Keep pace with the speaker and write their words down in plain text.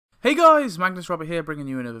Hey guys, Magnus Robert here, bringing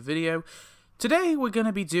you another video. Today we're going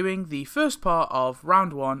to be doing the first part of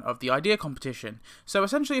round 1 of the idea competition. So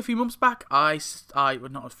essentially a few weeks back, I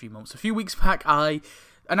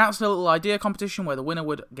announced a little idea competition where the winner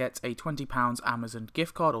would get a £20 Amazon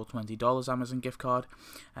gift card or $20 Amazon gift card,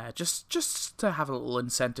 just to have a little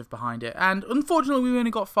incentive behind it. And unfortunately, we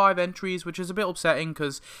only got 5 entries, which is a bit upsetting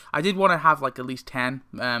because I did want to have like at least 10.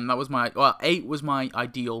 That was 8 was my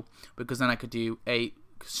ideal, because then I could do 8,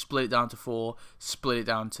 split it down to 4, split it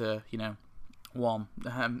down to 1,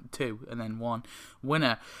 2, and then 1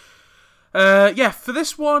 winner. Yeah, for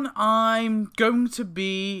this one, I'm going to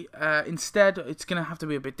be, instead, it's going to have to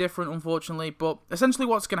be a bit different, unfortunately, but essentially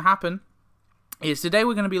what's going to happen is today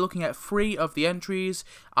we're going to be looking at 3 of the entries.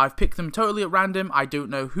 I've picked them totally at random. I don't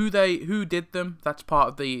know who did them. That's part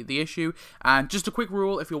of the issue. And just a quick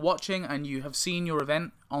rule, if you're watching and you have seen your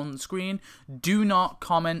event on the screen, do not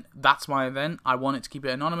comment, "That's my event." I want it to keep it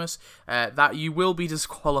anonymous. That you will be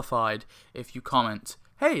disqualified if you comment,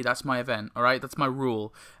 "Hey, that's my event." All right, that's my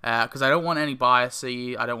rule, because I don't want any bias.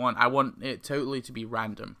 I want it totally to be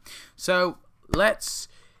random. So let's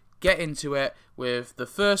get into it with the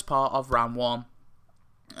first part of round 1,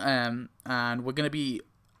 and we're going to be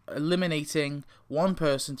eliminating one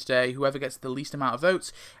person today, whoever gets the least amount of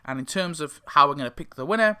votes. And in terms of how we're going to pick the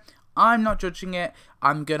winner, I'm not judging it.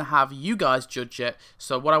 I'm going to have you guys judge it.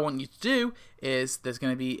 So what I want you to do is, there's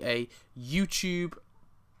going to be a YouTube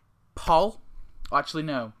poll. Actually,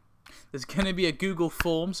 no. There's going to be a Google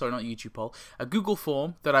form, sorry, not YouTube poll, a Google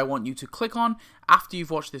form that I want you to click on after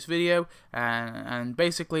you've watched this video, and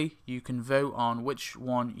basically you can vote on which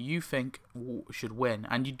one you think should win.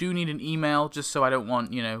 And you do need an email, just so I don't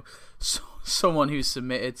want, someone who's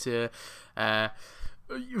submitted to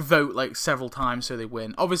vote like several times so they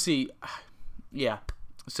win. Obviously, yeah.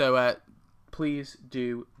 So please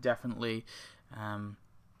do definitely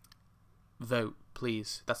vote.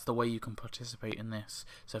 Please, that's the way you can participate in this.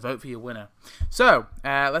 So vote for your winner. So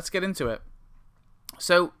let's get into it.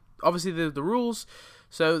 So obviously the rules.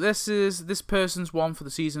 So this person's won for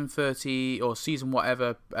the season 30 or season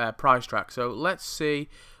whatever prize track. So let's see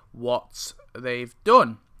what they've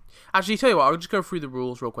done. Actually, tell you what, I'll just go through the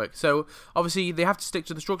rules real quick. So obviously they have to stick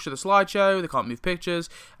to the structure of the slideshow. They can't move pictures.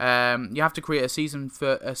 You have to create a season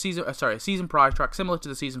prize track similar to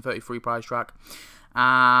the season 33 prize track.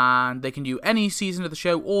 And they can do any season of the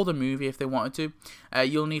show or the movie if they wanted to.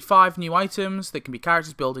 You'll need 5 new items. They can be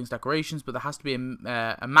characters, buildings, decorations, but there has to be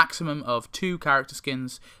a maximum of 2 character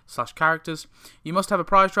skins / characters. You must have a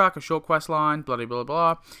prize track, a short quest line, blah blah blah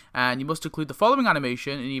blah, and you must include the following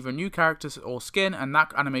animation in either a new character or skin, and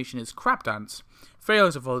that animation is crap dance.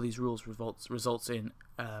 Failures of all these rules results in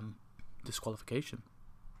disqualification.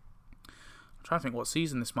 I'm trying to think what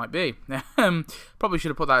season this might be. Probably should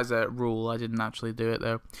have put that as a rule. I didn't actually do it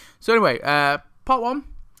though. So anyway, part 1.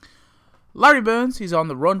 Larry Burns, he's on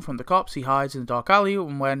the run from the cops. He hides in the dark alley,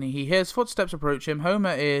 and when he hears footsteps approach him,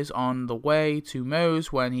 Homer is on the way to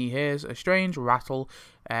Moe's when he hears a strange rattle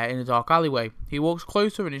in the dark alleyway. He walks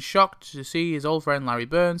closer and is shocked to see his old friend Larry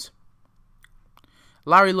Burns.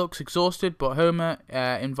 Larry looks exhausted, but Homer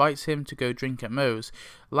invites him to go drink at Moe's.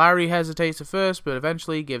 Larry hesitates at first, but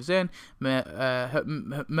eventually gives in.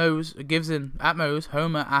 Moe's.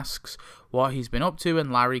 Homer asks what he's been up to,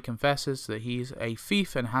 and Larry confesses that he's a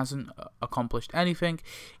thief and hasn't accomplished anything.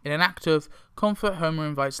 In an act of comfort, Homer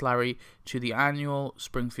invites Larry to the annual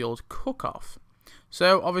Springfield Cook-Off.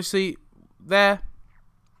 So obviously, there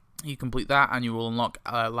you complete that, and you will unlock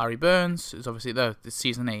Larry Burns. It's obviously it's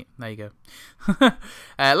season 8. There you go.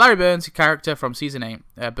 Larry Burns, a character from season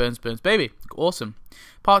 8. Burns Baby. Awesome.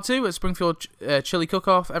 Part 2 at Springfield Chili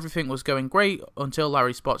Cook-Off. Everything was going great until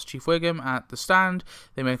Larry spots Chief Wiggum at the stand.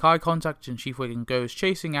 They make eye contact, and Chief Wiggum goes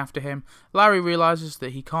chasing after him. Larry realizes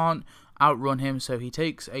that he can't outrun him, so he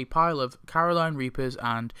takes a pile of Carolina Reapers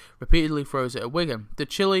and repeatedly throws it at Wiggum. The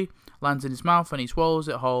chili lands in his mouth, and he swallows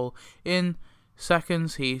it whole. In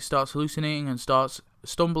seconds, he starts hallucinating and starts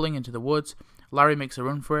stumbling into the woods. Larry makes a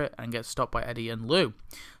run for it and gets stopped by Eddie and Lou.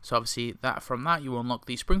 So obviously from that you will unlock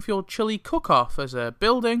the Springfield Chili Cook-Off as a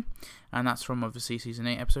building, and that's from obviously season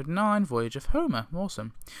 8 episode 9, Voyage of Homer.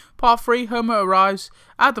 Awesome. Part 3, Homer arrives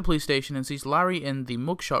at the police station and sees Larry in the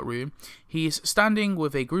mugshot room. He's standing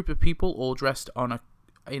with a group of people all dressed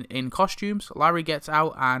in costumes. Larry gets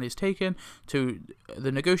out and is taken to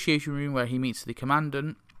the negotiation room where he meets the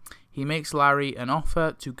commandant. He makes Larry an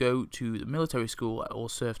offer to go to the military school or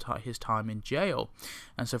serve his time in jail.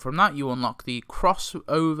 And so from that, you unlock the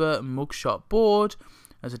crossover mugshot board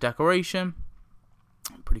as a decoration.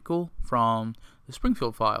 Pretty cool, from the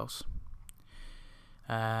Springfield Files.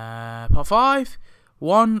 Part 5.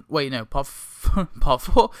 Part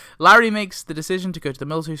 4. Larry makes the decision to go to the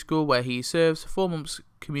military school where he serves 4 months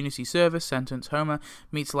community service sentence. Homer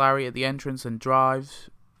meets Larry at the entrance and drives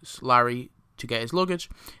Larry to get his luggage.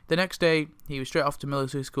 The next day, he was straight off to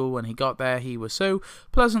military school. When he got there, he was so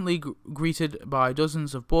pleasantly greeted by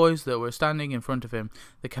dozens of boys that were standing in front of him.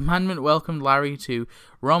 The commandant welcomed Larry to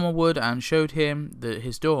Romelwood and showed him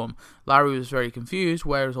his dorm. Larry was very confused.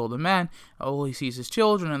 Where is all the men? All he sees is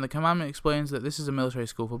children, and the commandant explains that this is a military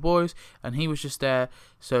school for boys, and he was just there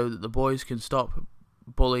so that the boys can stop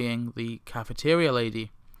bullying the cafeteria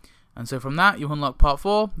lady. And so from that, you unlock Part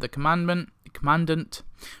 4, the Commandant,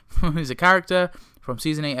 is a character from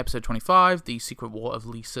Season 8, Episode 25, The Secret War of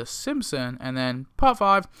Lisa Simpson. And then Part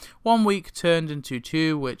 5, 1 week turned into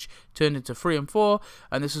 2, which turned into 3 and 4.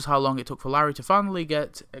 And this is how long it took for Larry to finally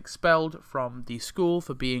get expelled from the school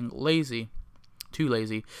for being lazy. Too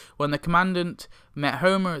lazy. When the Commandant met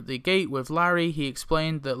Homer at the gate with Larry, he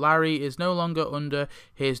explained that Larry is no longer under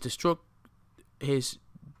his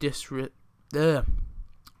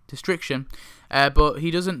restriction, but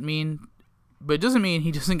it doesn't mean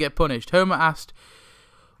he doesn't get punished. Homer asked,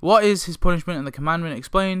 "What is his punishment?" And the commandant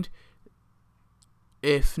explained,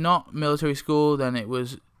 if not military school, then it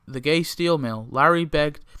was the gay steel mill. Larry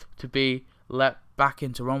begged to be let back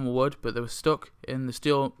into Romelwood, but they were stuck in the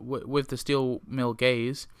steel with the steel mill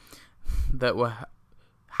gays that were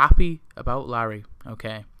happy about Larry.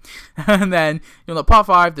 Okay, and then Part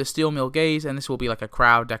 5, the steel mill gays, and this will be like a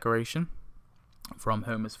crowd decoration from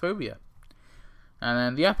Homer's phobia. And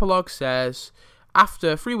then the epilogue says,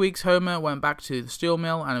 after 3 weeks, Homer went back to the steel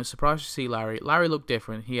mill and was surprised to see Larry. Larry looked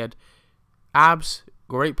different. He had abs,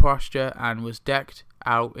 great posture, and was decked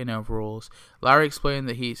out in overalls. Larry explained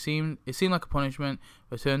that it seemed like a punishment,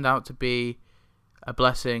 but turned out to be a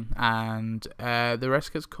blessing, and the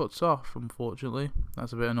rest gets cut off, unfortunately.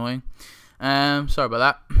 That's a bit annoying. Sorry about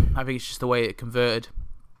that. I think it's just the way it converted.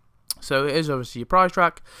 So it is obviously your prize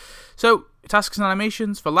track. So tasks and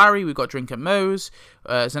animations for Larry, we've got Drink at Moe's.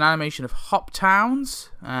 It's an animation of Hop Towns.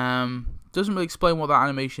 Doesn't really explain what that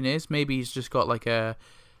animation is. Maybe he's just got like a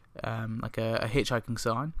hitchhiking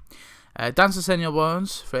sign. Dance to Senor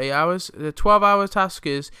Burns for 8 hours. The 12-hour task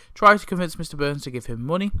is try to convince Mr. Burns to give him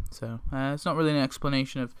money. So it's not really an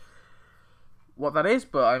explanation of what that is,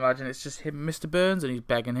 but I imagine it's just him, Mr. Burns, and he's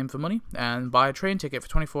begging him for money and buy a train ticket for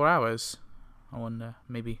 24 hours. I wonder,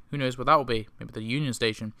 maybe, who knows what that will be? Maybe the Union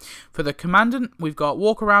Station. For the Commandant, we've got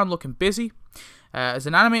Walk Around Looking Busy. As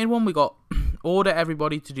an animated one, we got Order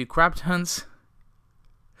Everybody to Do Crab Dance.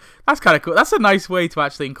 That's kind of cool. That's a nice way to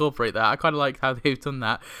actually incorporate that. I kind of like how they've done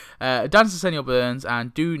that. Dance to Senor Burns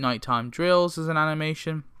and Do Nighttime Drills as an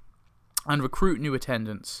animation. And Recruit New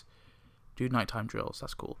Attendants. Do Nighttime Drills.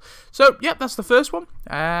 That's cool. So, yeah, that's the first one.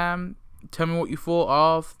 Tell me what you thought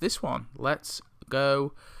of this one. Let's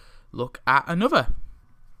go look at another.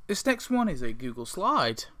 This next one is a Google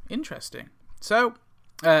slide. Interesting. So,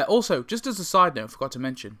 also, just as a side note, I forgot to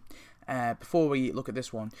mention, before we look at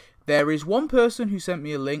this one, there is one person who sent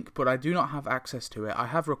me a link, but I do not have access to it. I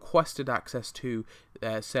have requested access to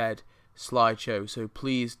said slideshow, so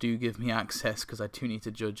please do give me access, because I do need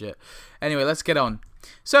to judge it. Anyway, let's get on.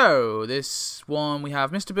 So, this one we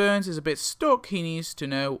have Mr. Burns is a bit stuck. He needs to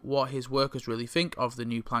know what his workers really think of the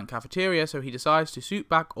new plant cafeteria, so he decides to suit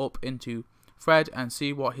back up into Fred and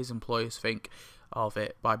see what his employers think of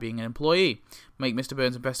it by being an employee. Make Mr.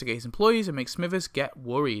 Burns investigate his employees and make Smithers get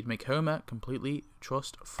worried. Make Homer completely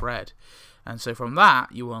trust Fred. And so from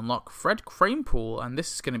that, you will unlock Fred Kranepool, and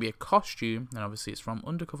this is going to be a costume, and obviously it's from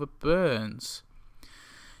Undercover Burns.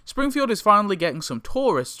 Springfield is finally getting some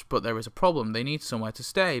tourists, but there is a problem. They need somewhere to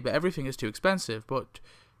stay, but everything is too expensive. But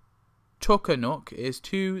Tuckernuck is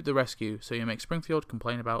to the rescue, so you make Springfield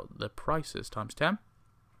complain about the prices times 10,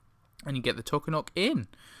 and you get the Tuckernuck Inn.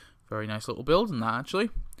 Very nice little building that, actually.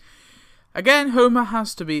 Again, Homer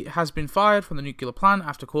has been fired from the nuclear plant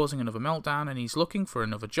after causing another meltdown, and he's looking for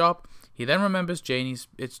another job. He then remembers Janie's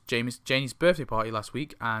birthday party last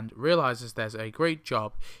week and realizes there's a great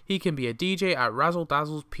job. He can be a DJ at Razzle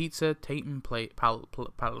Dazzle's Pizza Tatum Plate.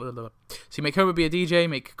 So you make Homer be a DJ,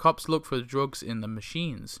 make cops look for the drugs in the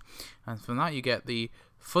machines, and from that you get the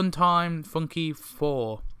Fun Time Funky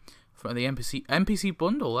 4 from the NPC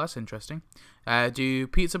bundle. That's interesting. Do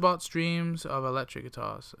Pizza Bot streams of electric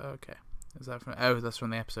guitars? Okay. Is that from? Oh, that's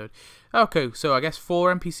from the episode. Okay, so I guess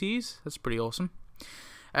 4 NPCs. That's pretty awesome.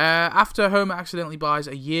 After Homer accidentally buys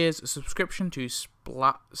a year's subscription to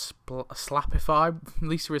Slapify,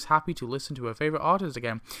 Lisa is happy to listen to her favourite artist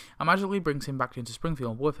again, and magically brings him back into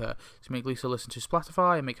Springfield with her to make Lisa listen to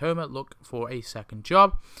Splatify and make Homer look for a second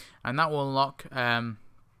job, and that will unlock. How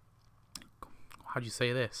do you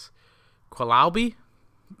say this? Qualauby?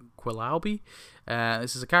 Quillaby.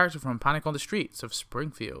 This is a character from Panic on the Streets of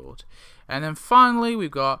Springfield. And then finally,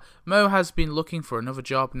 we've got Mo has been looking for another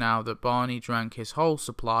job now that Barney drank his whole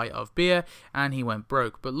supply of beer and he went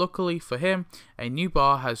broke. But luckily for him, a new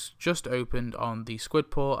bar has just opened on the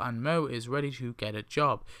Squidpaw and Mo is ready to get a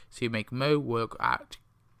job. So you make Mo work at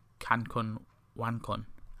Cancun Wancun.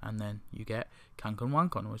 And then you get Cancun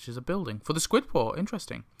Wancun, which is a building for the Squidpaw.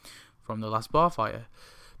 Interesting. From the last bar fighter.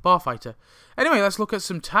 Anyway, let's look at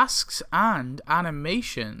some tasks and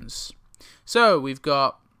animations. So we've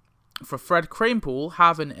got, for Fred Kranepool,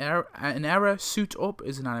 have an error suit up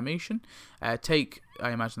is an animation. I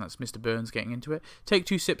imagine that's Mr. Burns getting into it. Take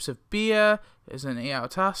 2 sips of beer is an 8-hour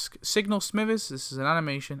task. Signal Smithers, this is an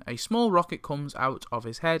animation. A small rocket comes out of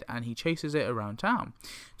his head and he chases it around town.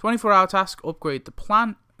 24-hour task, upgrade the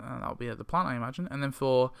plant. That'll be at the plant, I imagine. And then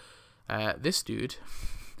for this dude,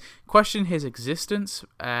 question his existence.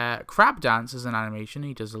 Crab dance is an animation.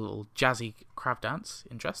 He does a little jazzy crab dance.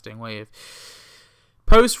 Interesting way of...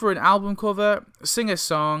 Pose for an album cover, sing a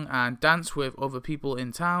song, and dance with other people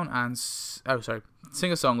in town and...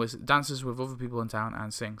 Sing a song with dances with other people in town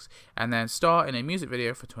and sings. And then star in a music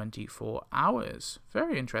video for 24 hours.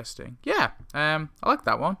 Very interesting. Yeah, I like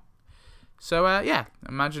that one. So, yeah,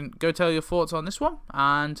 go tell your thoughts on this one,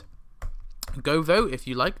 and go vote if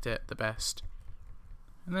you liked it the best.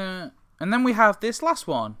 And then we have this last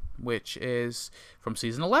one, which is from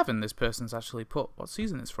Season 11. This person's actually put what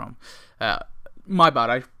season it's from. My bad,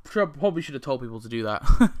 I probably should have told people to do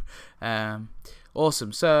that.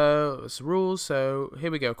 Awesome, so it's the rules, so here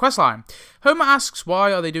we go. Questline. Homer asks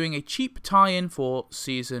why are they doing a cheap tie-in for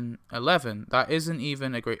Season 11? That isn't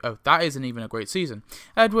even a great season.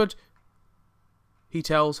 Edward... He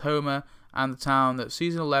tells Homer and the town that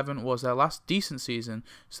Season 11 was their last decent season,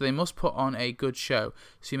 so they must put on a good show.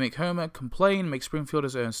 So you make Homer complain, make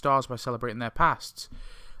Springfielders earn stars by celebrating their pasts.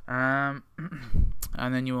 And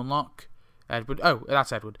then you unlock Edward. Oh,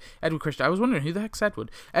 that's Edward. Edward Christian. I was wondering, who the heck's Edward?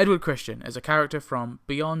 Edward Christian is a character from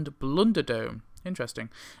Beyond Blunderdome. Interesting.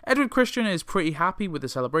 Edward Christian is pretty happy with the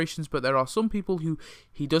celebrations, but there are some people who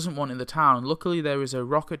he doesn't want in the town. Luckily, there is a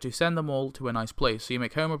rocket to send them all to a nice place. So you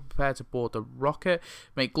make Homer prepare to board the rocket,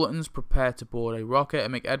 make Gluttons prepare to board a rocket,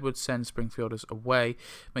 and make Edward send Springfielders away.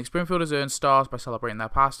 Make Springfielders earn stars by celebrating their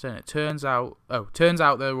past, and it turns out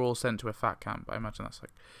they're all sent to a fat camp. I imagine that's like...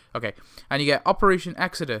 Okay. And you get Operation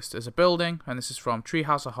Exodus as a building, and this is from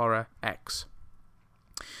Treehouse of Horror X.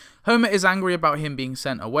 Homer is angry about him being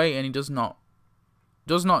sent away, and he does not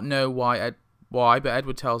know why, but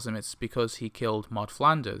Edward tells him it's because he killed Maud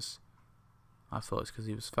Flanders. I thought it's because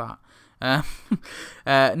he was fat.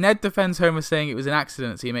 Ned defends Homer, saying it was an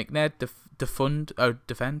accident, so you make Ned defend.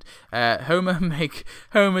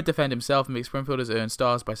 Homer defend himself and make Springfielders earn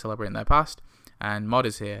stars by celebrating their past. And Maud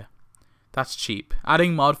is here. That's cheap.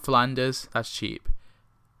 Adding Maud Flanders, that's cheap.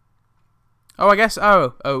 Oh, I guess,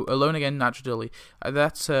 Alone Again, Naturally.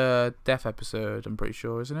 That's a death episode, I'm pretty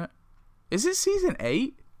sure, isn't it? Is it Season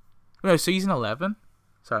 8? No, Season 11.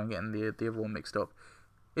 Sorry, I'm getting the other one mixed up.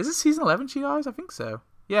 Is it Season 11, you guys? I think so.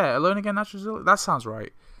 Yeah, Alone Again, Naturally. That sounds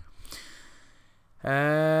right.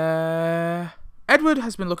 Edward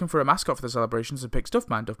has been looking for a mascot for the celebrations and picks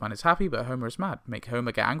Duffman. Duffman is happy, but Homer is mad. Make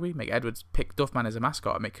Homer get angry. Make Edward pick Duffman as a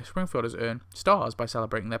mascot and make Springfielders earn stars by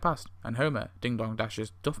celebrating their past. And Homer ding dong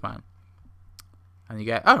dashes Duffman. And you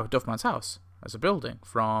get, Duffman's house as a building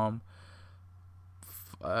from...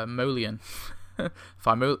 Molian.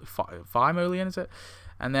 Molian, is it?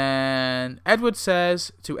 And then Edward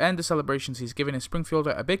says to end the celebrations he's giving his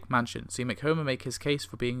Springfielder a big mansion. So you make Homer make his case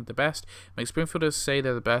for being the best, make Springfielders say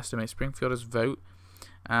they're the best, and make Springfielders vote,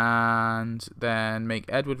 and then make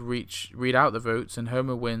Edward read out the votes, and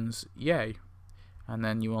Homer wins, yay. And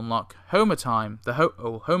then you unlock Homer Time,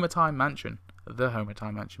 Homer Time Mansion. The Homer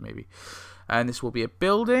Time Mansion, maybe. And this will be a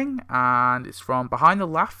building, and it's from Behind the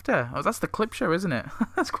Laughter. Oh, that's the clip show, isn't it?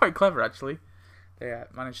 That's quite clever, actually. They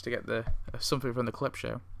managed to get something from the clip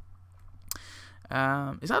show.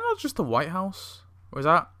 Is that not just the White House? Or is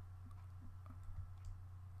that...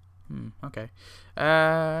 okay.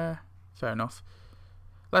 Fair enough.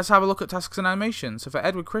 Let's have a look at tasks and animations. So for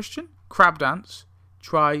Edward Christian, Crab Dance.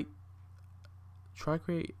 Try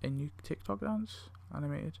create a new TikTok dance?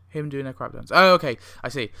 Animated. Him doing a crab dance. Oh, okay. I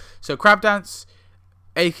see. So crab dance,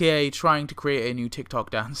 aka trying to create a new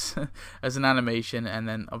TikTok dance as an animation, and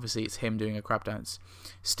then obviously it's him doing a crab dance.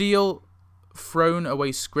 Steal thrown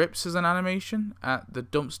away scripts as an animation at the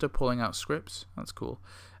dumpster pulling out scripts. That's cool.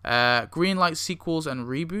 Green light sequels and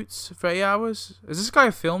reboots for 8 hours. Is this guy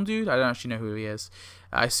a film dude? I don't actually know who he is.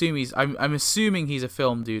 I'm assuming he's a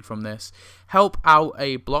film dude from this. Help out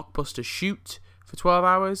a blockbuster shoot for 12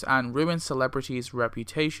 hours, and ruin celebrities'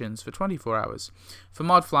 reputations for 24 hours. For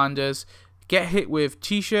Mod Flanders, get hit with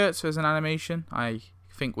t-shirts as an animation. I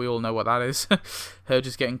think we all know what that is. Her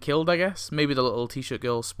just getting killed, I guess. Maybe the little t-shirt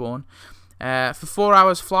girl spawn. For 4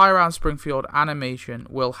 hours, fly around Springfield animation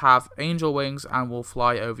will have angel wings and will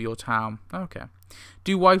fly over your town. Okay.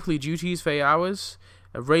 Do wifely duties for 8 hours.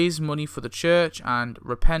 Raise money for the church and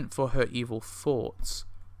repent for her evil thoughts.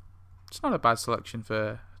 It's not a bad selection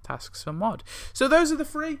for tasks for Mod. So those are the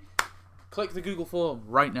 3. Click the Google form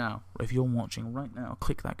right now. If you're watching right now,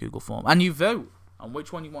 click that Google form. And you vote on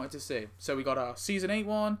which one you wanted to see. So we got our Season 8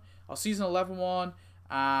 one, our Season 11 one,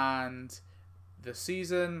 and the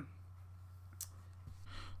Season...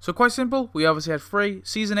 So quite simple, we obviously had 3.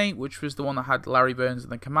 Season 8, which was the one that had Larry Burns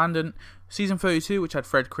and the Commandant. Season 32, which had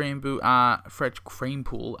Fred Kranepool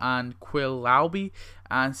and Quill Laube.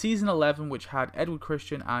 And Season 11, which had Edward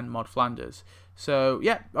Christian and Mod Flanders. So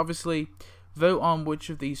yeah, obviously, vote on which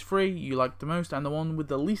of these 3 you like the most, and the one with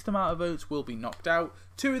the least amount of votes will be knocked out.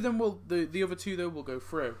 2 of them will, the other 2 though, will go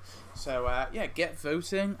through. So yeah, get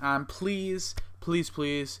voting, and please, please,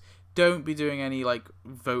 please, don't be doing any like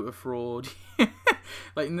voter fraud.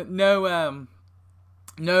 Like no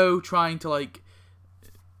trying to like.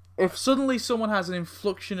 If suddenly someone has an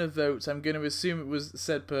influx of votes, I'm going to assume it was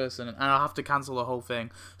said person, and I'll have to cancel the whole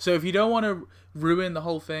thing. So if you don't want to ruin the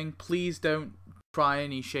whole thing, please don't try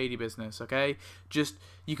any shady business, okay? Just,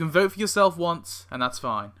 you can vote for yourself once, and that's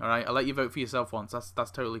fine, alright? I'll let you vote for yourself once,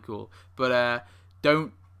 that's totally cool. But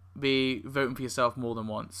don't be voting for yourself more than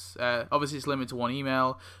once. Obviously it's limited to 1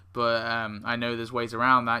 email, but I know there's ways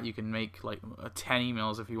around that. You can make like 10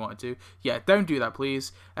 emails if you wanted to. Yeah, don't do that,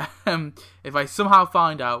 please. If I somehow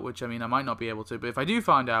find out, which I mean I might not be able to, but if I do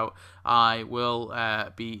find out, I will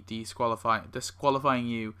be disqualifying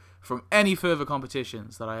you from any further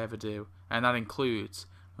competitions that I ever do, and that includes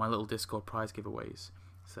my little Discord prize giveaways.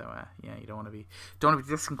 So yeah, you don't want to be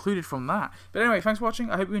discluded from that. But anyway, thanks for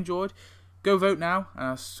watching. I hope you enjoyed. Go vote now,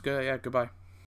 and yeah, goodbye.